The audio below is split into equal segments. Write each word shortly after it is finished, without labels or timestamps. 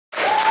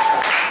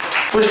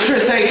Where's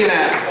Chris Aiken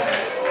at?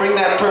 Bring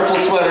that purple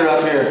sweater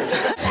up here.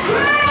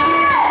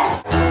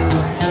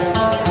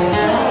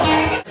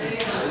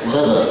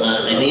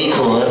 An E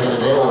chord, then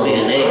will be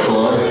an A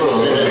chord,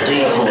 then a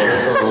D chord.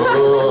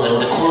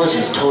 And the chorus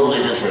is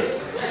totally different.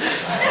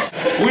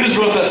 We just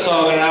wrote that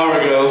song an hour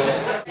ago.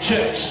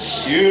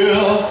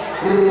 Yeah.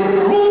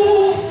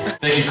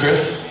 Thank you,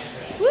 Chris.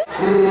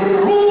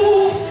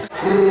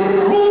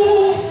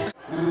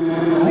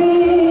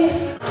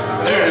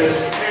 There it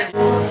is.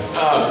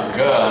 Oh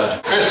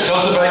God, Chris, tell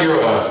us about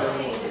your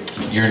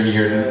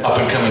up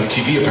and coming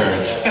TV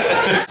appearance.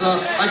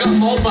 I got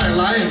mauled by a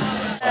lion.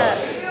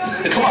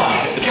 Come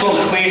on. It's called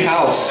Clean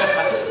House.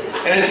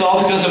 And it's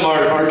all because of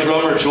our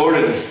drummer,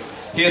 Jordan.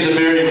 He has a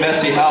very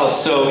messy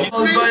house, so... Mauled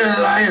by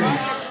a lion.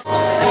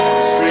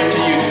 Straight to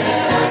YouTube.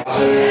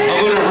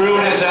 I'm going to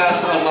ruin his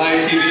ass on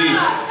live TV.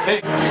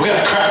 Hey, we got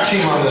a crack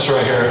team on this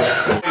right here.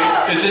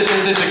 Is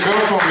it the girl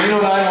from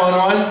Reno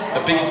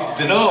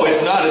 911? No,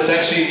 it's not. It's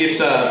actually,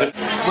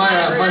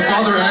 My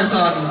father,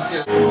 Anton.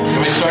 Yeah.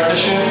 Can we start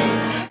this shit?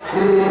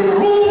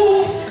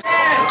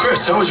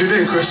 Chris, how was your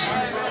day, Chris?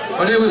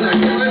 My day was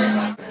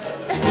excellent.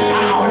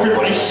 Wow,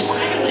 everybody's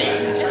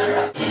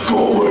smiling. Go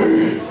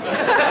away.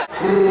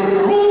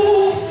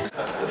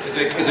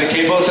 Is it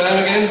capo time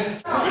again?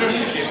 We don't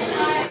need a capo.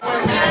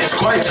 It's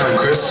quiet time,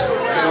 Chris.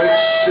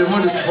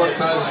 Everyone is quiet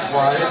now.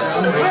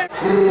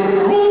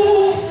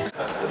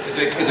 Is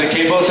it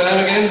capo time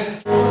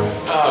again?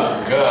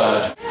 Oh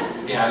God.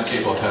 Yeah, it's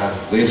capo time.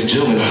 Ladies and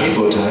gentlemen,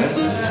 capo time.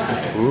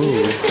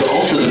 To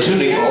alter the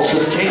tuning, alter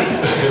the cape.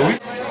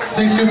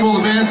 Thanks again for all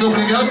the bands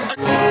opening up.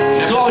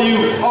 To all you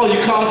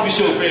Cosby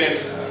Show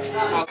fans.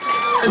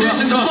 And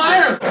this is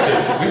fire!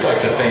 We'd like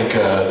to thank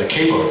the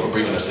capo for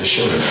bringing us this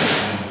show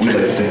tonight. We'd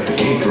like to thank the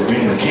cape for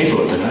bringing the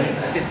capo tonight.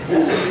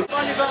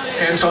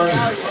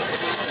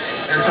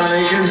 Anton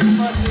Aiken.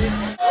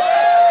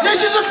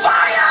 Nations of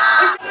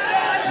fire!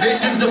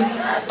 Nations of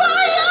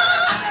fire!